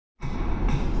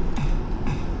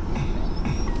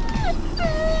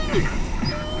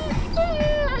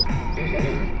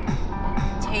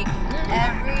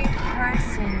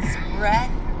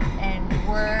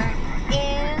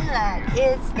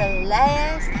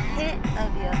last hit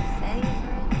of your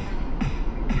favorite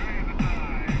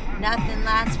band. Nothing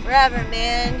lasts forever,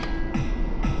 man.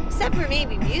 Except for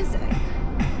maybe music.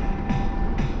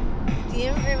 The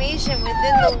information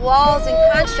within the walls and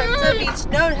constructs of each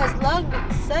note has long been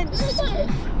sent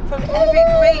from every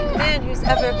great man who's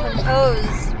ever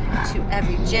composed to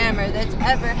every jammer that's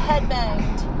ever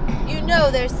headbanged. You know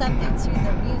there's something to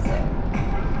the music.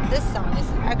 This song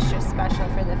is extra special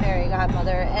for the fairy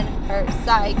godmother and her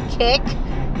sidekick,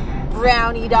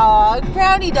 Brownie Dog.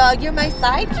 Brownie Dog, you're my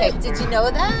sidekick. Did you know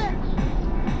that?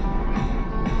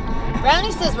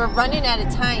 Brownie says we're running out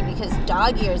of time because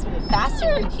dog years move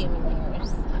faster than human years.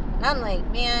 And I'm like,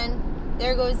 man,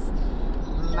 there goes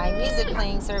my music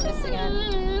playing service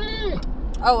again.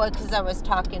 Oh, because I was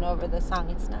talking over the song.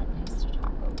 It's not nice to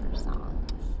talk over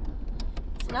songs.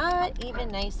 It's not even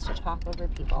nice to talk over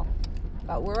people.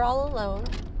 But we're all alone.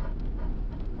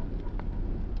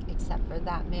 Except for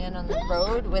that man on the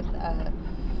road with a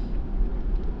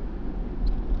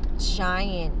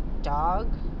giant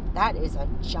dog. That is a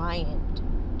giant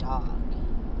dog.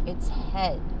 Its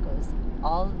head goes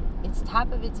its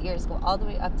top of its ears go all the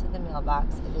way up to the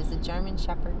mailbox. It is a German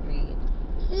Shepherd breed.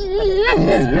 But it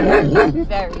is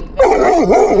very,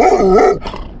 very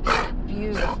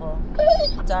beautiful.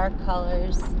 Dark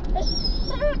colors.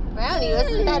 Brownie,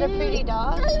 wasn't that a pretty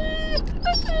dog?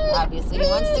 Obviously, he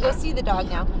wants to go see the dog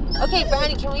now. Okay,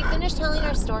 Brownie, can we finish telling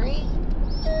our story?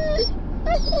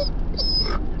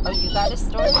 Oh, you got a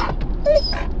story?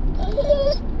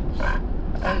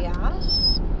 Oh, yeah?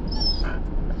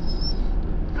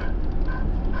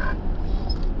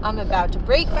 I'm about to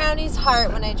break Brownie's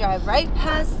heart when I drive right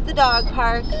past the dog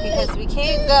park because we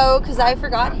can't go because I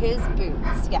forgot his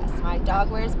boots. Yes, my dog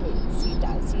wears boots. He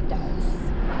does.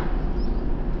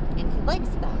 And he likes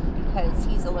them because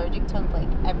he's allergic to like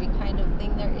every kind of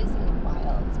thing there is in the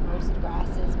wild. Most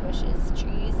grasses, bushes,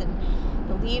 trees, and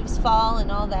the leaves fall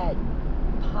and all that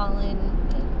pollen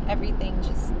and everything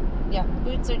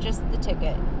boots are just the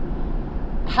ticket.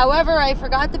 However, I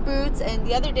forgot the boots, and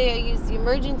the other day I used the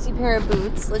emergency pair of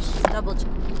boots. Let's just double check.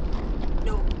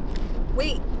 No.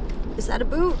 Wait. Is that a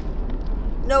boot?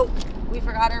 No. We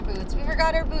forgot our boots.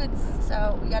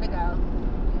 So we gotta go.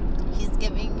 He's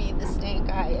giving me the stank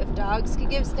eye. If dogs could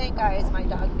give stank eyes, my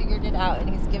dog figured it out, and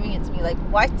he's giving it to me like,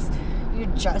 what? You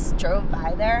just drove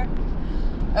by there?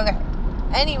 Okay.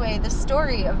 Anyway, the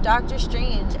story of Doctor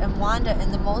Strange and Wanda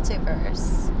in the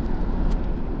multiverse.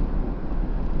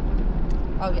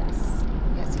 Oh, yes.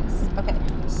 Okay,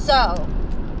 so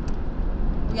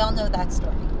we all know that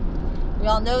story. We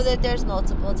all know that there's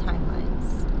multiple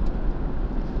timelines.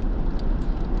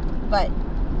 But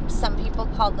some people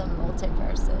call them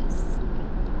multiverses.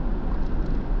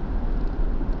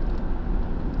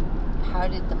 How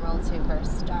did the multiverse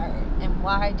start? And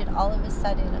why did all of a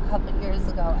sudden, a couple years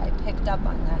ago, I picked up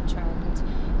on that trend?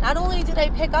 Not only did I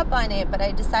pick up on it, but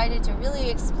I decided to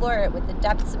really explore it with the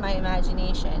depths of my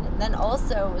imagination. And then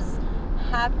also was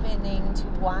happening to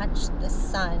watch the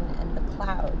sun and the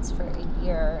clouds for a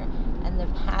year and the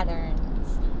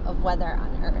patterns of weather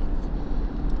on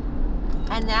Earth.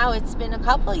 And now it's been a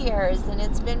couple years and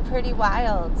it's been pretty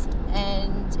wild.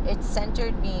 And it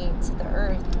centered me to the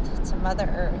Earth, to Mother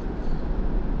Earth.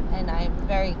 And I'm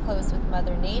very close with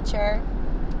Mother Nature.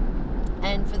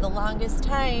 And for the longest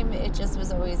time, it just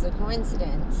was always a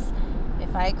coincidence.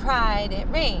 If I cried, it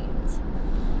rained.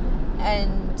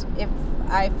 And if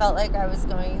I felt like I was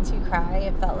going to cry,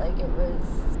 it felt like it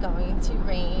was going to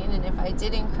rain. And if I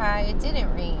didn't cry, it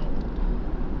didn't rain.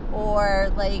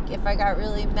 Or like if I got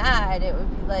really mad, it would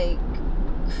be like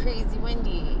crazy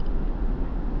windy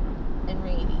and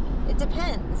rainy. It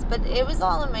depends. But it was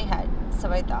all in my head,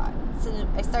 so I thought. So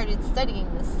I started studying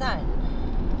the sun.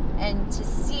 And to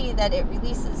see that it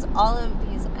releases all of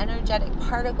these energetic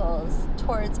particles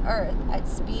towards Earth at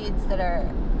speeds that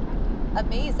are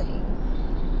amazing.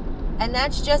 And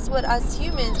that's just what us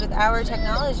humans with our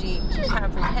technology can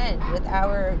comprehend, with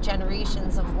our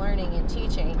generations of learning and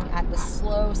teaching at the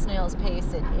slow snail's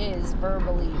pace it is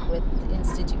verbally with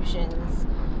institutions.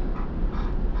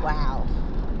 Wow.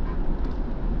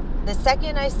 The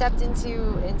second I stepped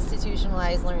into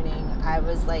institutionalized learning, I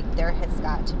was like, there has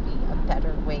got to be a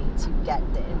better way to get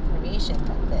the information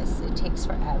than this. It takes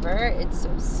forever. It's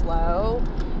so slow.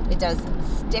 It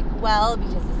doesn't stick well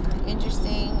because it's not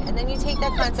interesting. And then you take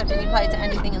that concept and you apply it to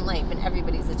anything in life and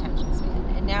everybody's attention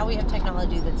span. And now we have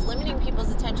technology that's limiting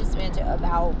people's attention span to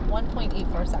about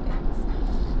 1.84 seconds.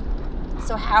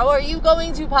 So how are you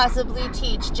going to possibly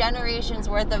teach generations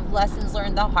worth of lessons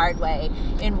learned the hard way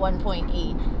in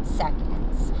 1.8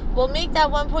 seconds? we'll make that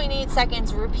 1.8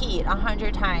 seconds repeat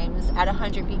 100 times at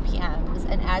 100 BPMs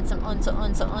and add some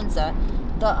unsa.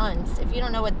 The uns. If you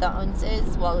don't know what the uns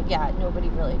is, well, yeah, nobody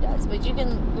really does. But you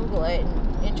can Google it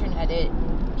and internet it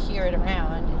and hear it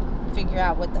around and figure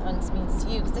out what the uns means to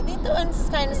you. Because I think the uns is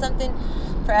kind of something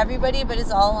for everybody, but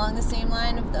it's all along the same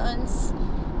line of the uns.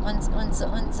 Unsa.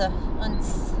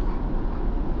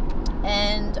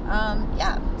 And,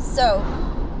 yeah. So,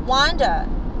 Wanda,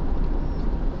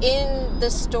 in the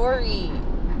story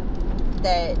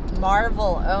that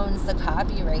Marvel owns the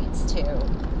copyrights to,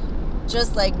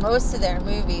 just like most of their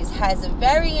movies, has a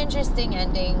very interesting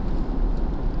ending.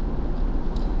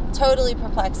 Totally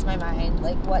perplexed my mind.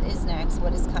 Like, what is next?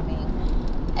 What is coming?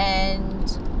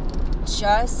 And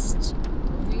just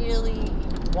really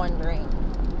wondering,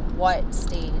 what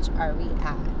stage are we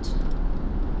at?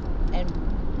 And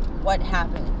what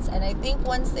happens? And I think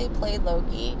once they play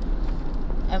Loki,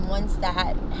 and once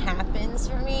that happens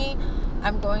for me,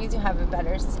 I'm going to have a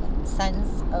better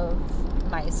sense of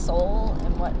my soul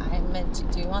and what I'm meant to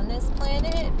do on this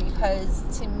planet, because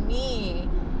to me,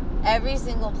 every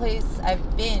single place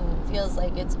I've been feels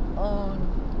like its own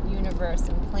universe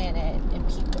and planet and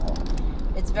people.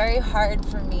 It's very hard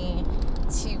for me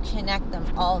to connect them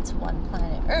all to one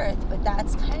planet Earth, but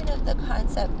that's kind of the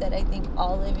concept that I think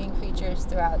all living creatures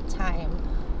throughout time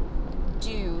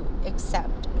do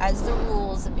accept as the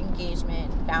rules of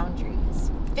engagement,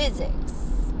 boundaries, physics.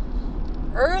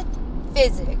 Earth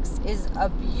physics is a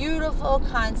beautiful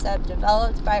concept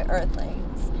developed by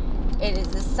Earthlings. It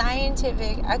is a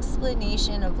scientific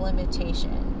explanation of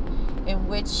limitation in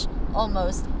which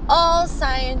almost all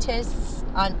scientists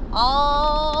on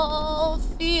all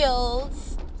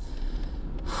fields,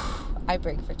 I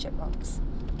break for chipmunks,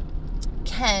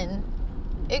 can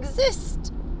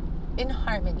exist in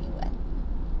harmony with.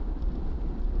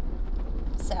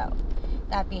 So,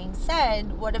 that being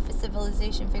said, what if a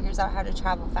civilization figures out how to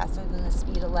travel faster than the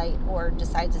speed of light, or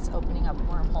decides it's opening up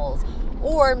wormholes,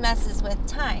 or messes with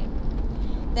time?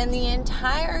 Then the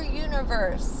entire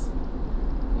universe,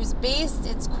 who's based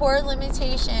its core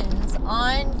limitations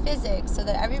on physics so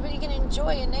that everybody can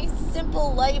enjoy a nice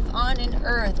simple life on an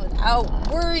Earth without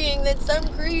worrying that some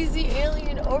crazy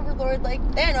alien overlord like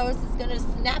Thanos is going to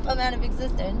snap them out of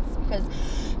existence, because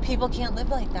people can't live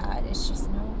like that. It's just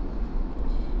no.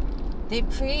 They've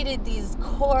created these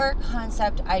core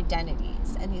concept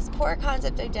identities, and these core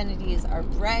concept identities are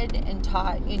bred and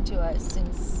taught into us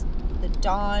since the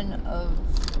dawn of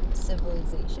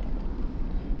civilization.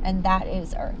 And that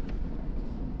is Earth.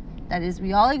 That is,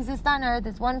 we all exist on Earth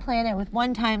as one planet with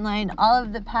one timeline. All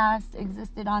of the past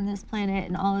existed on this planet,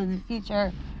 and all of the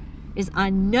future is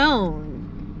unknown.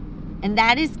 And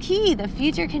that is key. The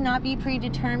future cannot be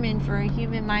predetermined for a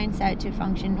human mindset to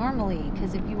function normally,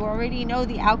 because if you already know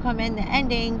the outcome and the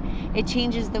ending, it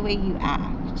changes the way you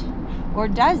act. Or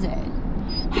does it?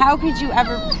 How could you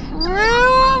ever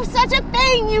prove such a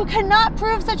thing? You cannot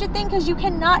prove such a thing, because you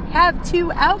cannot have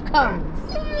two outcomes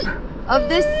of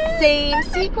the same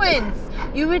sequence.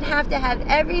 You would have to have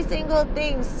every single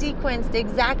thing sequenced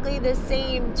exactly the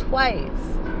same twice,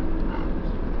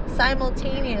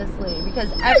 simultaneously, because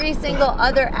every single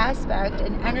other aspect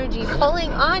and energy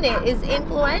pulling on it is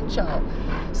influential.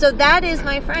 So that is,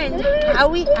 my friend, how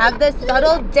we have the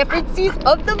subtle differences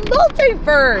of the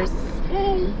multiverse.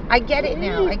 I get it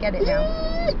now.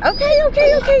 Okay.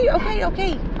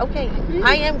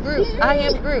 I am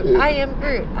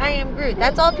Groot.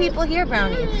 That's all people hear,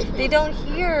 Brownie. They don't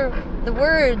hear the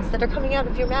words that are coming out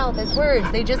of your mouth as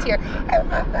words. They just hear.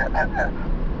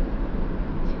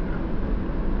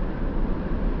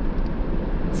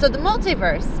 So the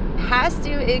multiverse has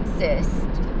to exist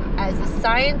as a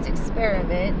science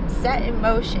experiment set in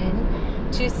motion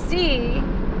to see,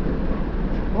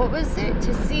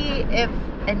 to see if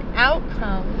an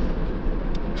outcome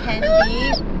can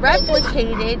be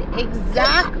replicated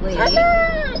exactly,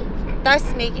 thus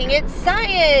making it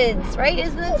science, right?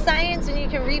 Isn't it science when you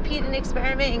can repeat an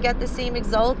experiment and get the same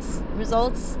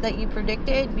results that you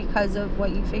predicted because of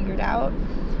what you figured out?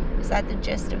 Is that the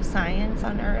gist of science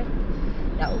on Earth?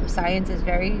 No, science is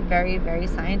very, very, very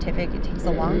scientific. It takes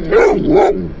a long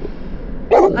time.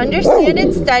 Understand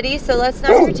and study, so let's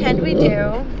not pretend we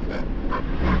do.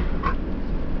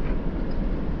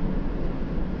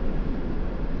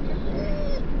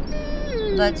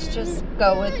 Let's just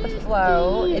go with the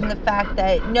flow in the fact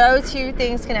that no two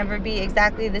things can ever be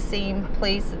exactly the same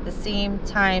place at the same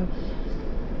time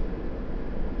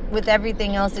with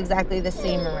everything else exactly the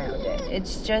same around it.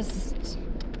 It's just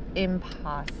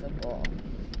impossible.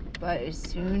 But as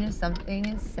soon as something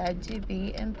is said to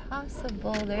be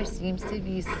impossible, there seems to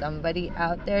be somebody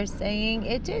out there saying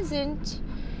it isn't.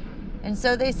 And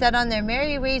so they set on their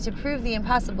merry way to prove the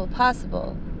impossible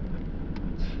possible,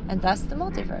 and thus the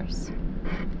multiverse.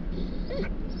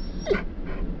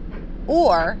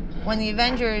 Or when the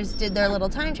Avengers did their little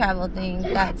time travel thing,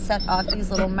 that set off these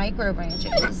little micro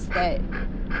branches that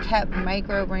kept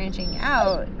micro branching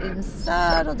out in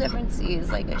subtle differences,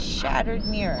 like a shattered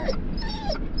mirror.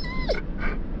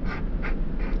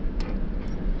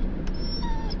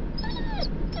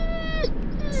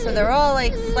 So they're all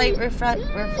like slight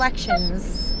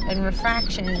reflections and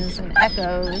refractions and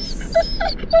echoes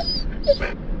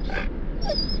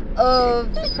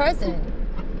of the present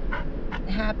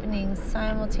happening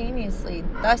simultaneously,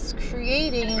 thus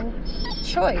creating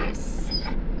choice.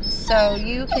 So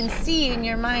you can see in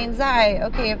your mind's eye,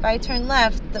 okay, if I turn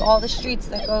left, all the streets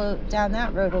that go down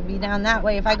that road will be down that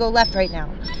way if I go left right now.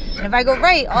 And if I go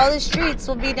right, all the streets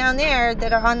will be down there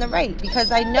that are on the right, because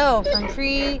I know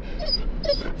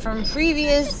from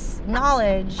previous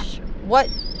knowledge what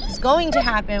is going to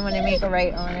happen when I make a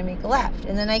right or when I make a left.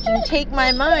 And then I can take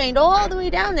my mind all the way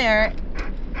down there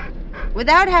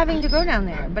without having to go down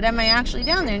there. But am I actually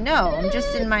down there? No, I'm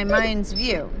just in my mind's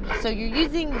view. So you're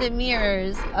using the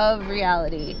mirrors of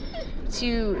reality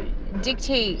to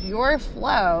dictate your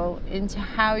flow into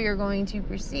how you're going to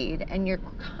proceed. And you're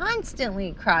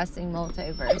constantly crossing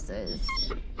multiverses.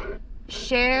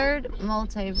 Shared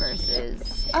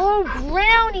multiverses. Oh,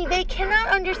 Brownie, they cannot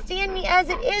understand me as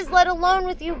it is, let alone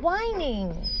with you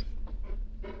whining.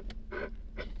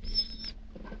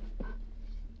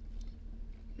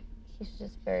 He's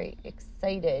just very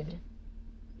excited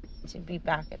to be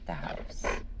back at the house.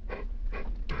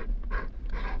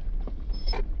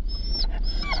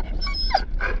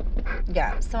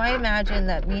 Yeah, so I imagine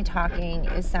that me talking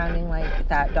is sounding like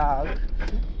that dog.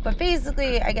 But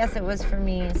basically, I guess it was for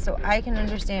me, so I can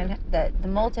understand that the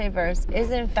multiverse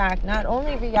is in fact not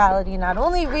only reality, not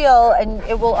only real, and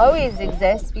it will always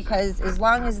exist, because as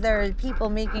long as there are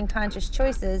people making conscious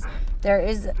choices, there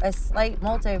is a slight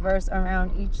multiverse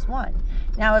around each one.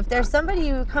 Now, if there's somebody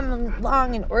who come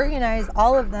along and organize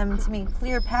all of them to make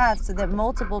clear paths so that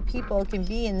multiple people can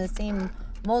be in the same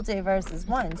multiverse as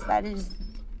once, that is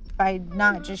by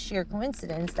not just sheer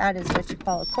coincidence. That is what you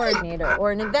call a coordinator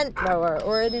or an event thrower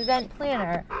or an event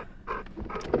planner.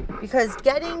 Because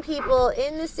getting people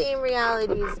in the same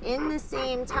realities, in the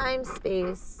same time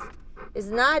space, is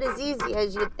not as easy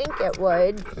as you think it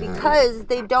would, because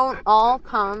they don't all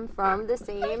come from the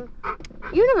same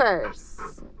universe,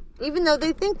 even though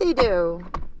they think they do.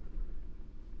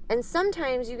 And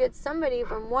sometimes you get somebody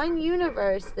from one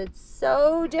universe that's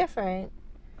so different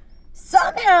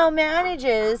somehow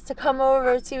manages to come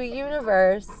over to a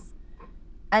universe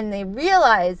and they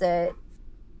realize it.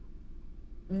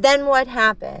 Then what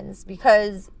happens?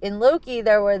 Because in Loki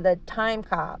there were the time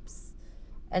cops,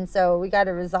 and so we got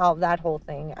to resolve that whole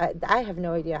thing. I have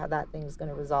no idea how that thing's going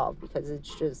to resolve, because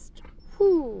it's just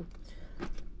whoo.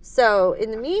 So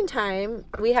in the meantime,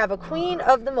 we have a queen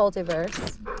of the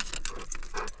multiverse,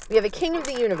 we have a king of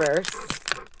the universe,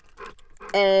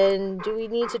 and do we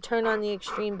need to turn on the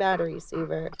extreme battery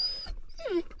saver?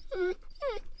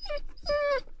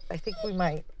 I think we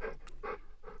might.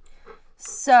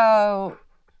 So,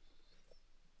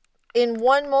 in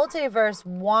one multiverse,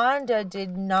 Wanda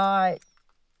did not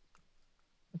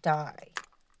die.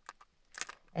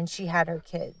 And she had her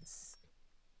kids.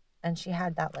 And she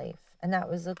had that life. And that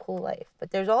was a cool life.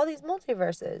 But there's all these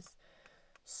multiverses.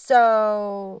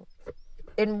 So,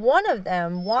 in one of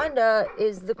them, Wanda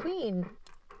is the queen.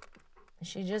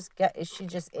 She just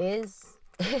is.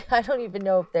 I don't even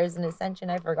know if there's an ascension.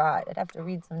 I forgot. I'd have to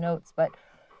read some notes. But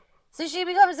so she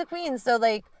becomes the queen. So,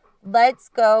 like, let's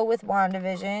go with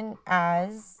WandaVision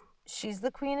as she's the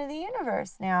queen of the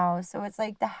universe now. So it's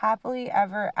like the happily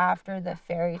ever after, the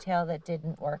fairy tale that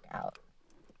didn't work out.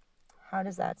 How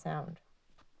does that sound?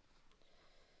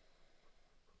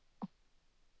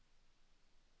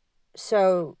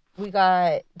 So we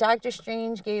got Doctor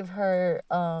Strange gave her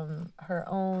her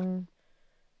own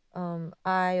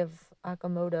Eye of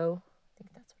Agamotto. I think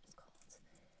that's what it's called.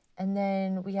 And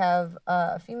then we have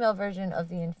a female version of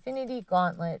the Infinity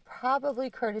Gauntlet, probably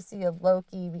courtesy of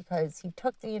Loki, because he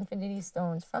took the Infinity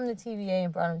Stones from the TVA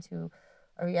and brought them to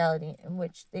a reality in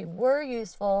which they were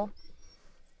useful.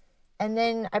 And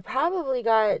then I probably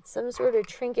got some sort of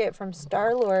trinket from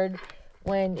Star-Lord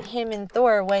when him and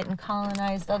Thor went and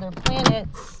colonized other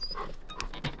planets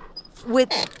with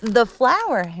the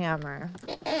flower hammer,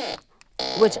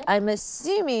 which I'm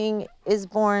assuming is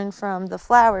born from the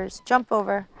flowers. Jump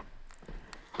over.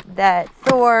 That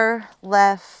Thor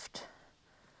left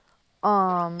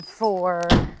for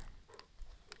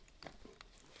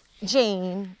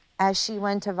Jane as she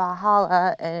went to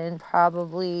Valhalla, and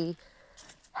probably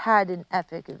had an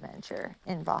epic adventure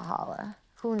in Valhalla.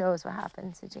 Who knows what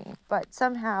happened to Jane? But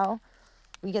somehow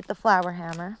we get the flower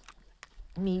hammer.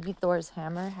 Maybe Thor's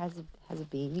hammer has a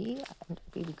baby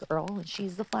girl, and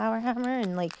she's the flower hammer,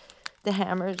 and like the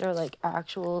hammers are like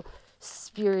actual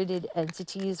spirited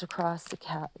entities across the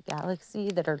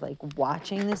galaxy that are like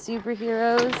watching the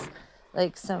superheroes,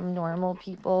 like some normal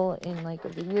people in like a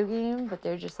video game, but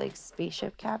they're just like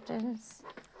spaceship captains.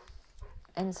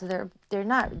 And so they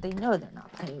know they're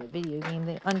not playing a video game.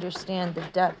 They understand the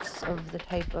depths of the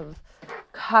type of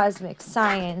cosmic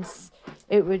science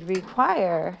it would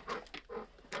require.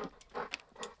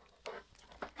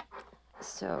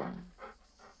 So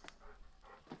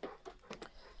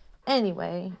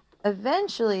anyway,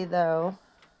 eventually though,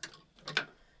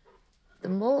 the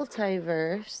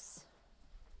multiverse,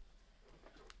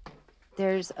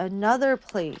 there's another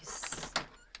place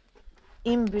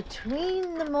in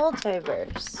between the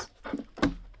multiverse,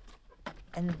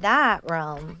 and that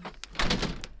realm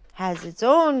has its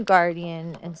own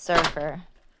guardian and surfer.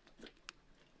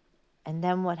 And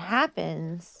then what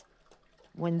happens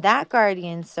when that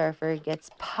guardian surfer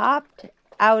gets popped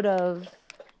out of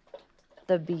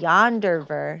the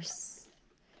Beyonderverse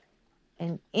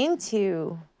and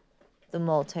into the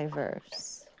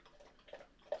multiverse?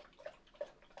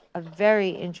 A very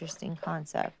interesting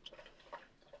concept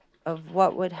of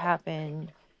what would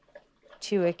happen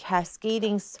to a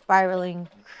cascading, spiraling,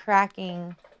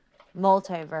 cracking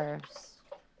multiverse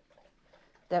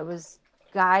that was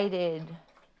guided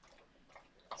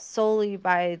solely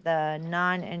by the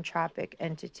non-entropic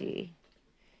entity.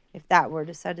 If that were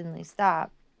to suddenly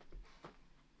stop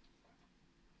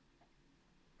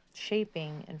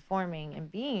shaping and forming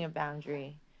and being a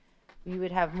boundary, we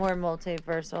would have more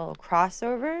multiversal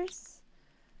crossovers,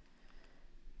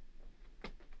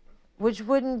 which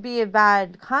wouldn't be a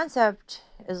bad concept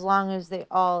as long as they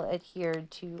all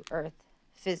adhered to Earth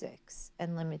physics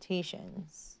and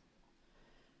limitations.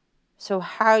 So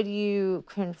how do you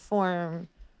conform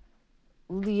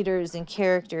leaders and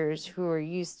characters who are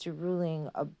used to ruling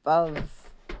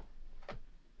above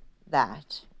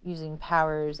that, using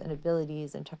powers and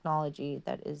abilities and technology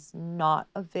that is not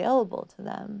available to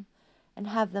them, and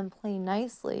have them play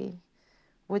nicely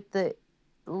with the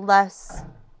less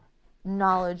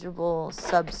knowledgeable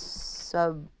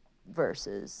subverses,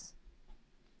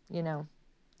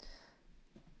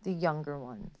 the younger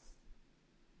ones?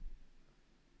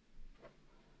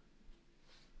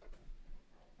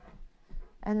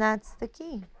 And that's the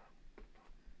key.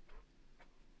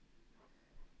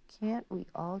 Can't we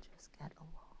all just get along?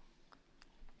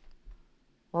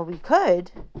 Well, we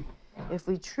could if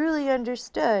we truly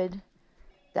understood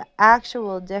the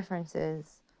actual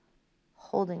differences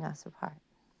holding us apart.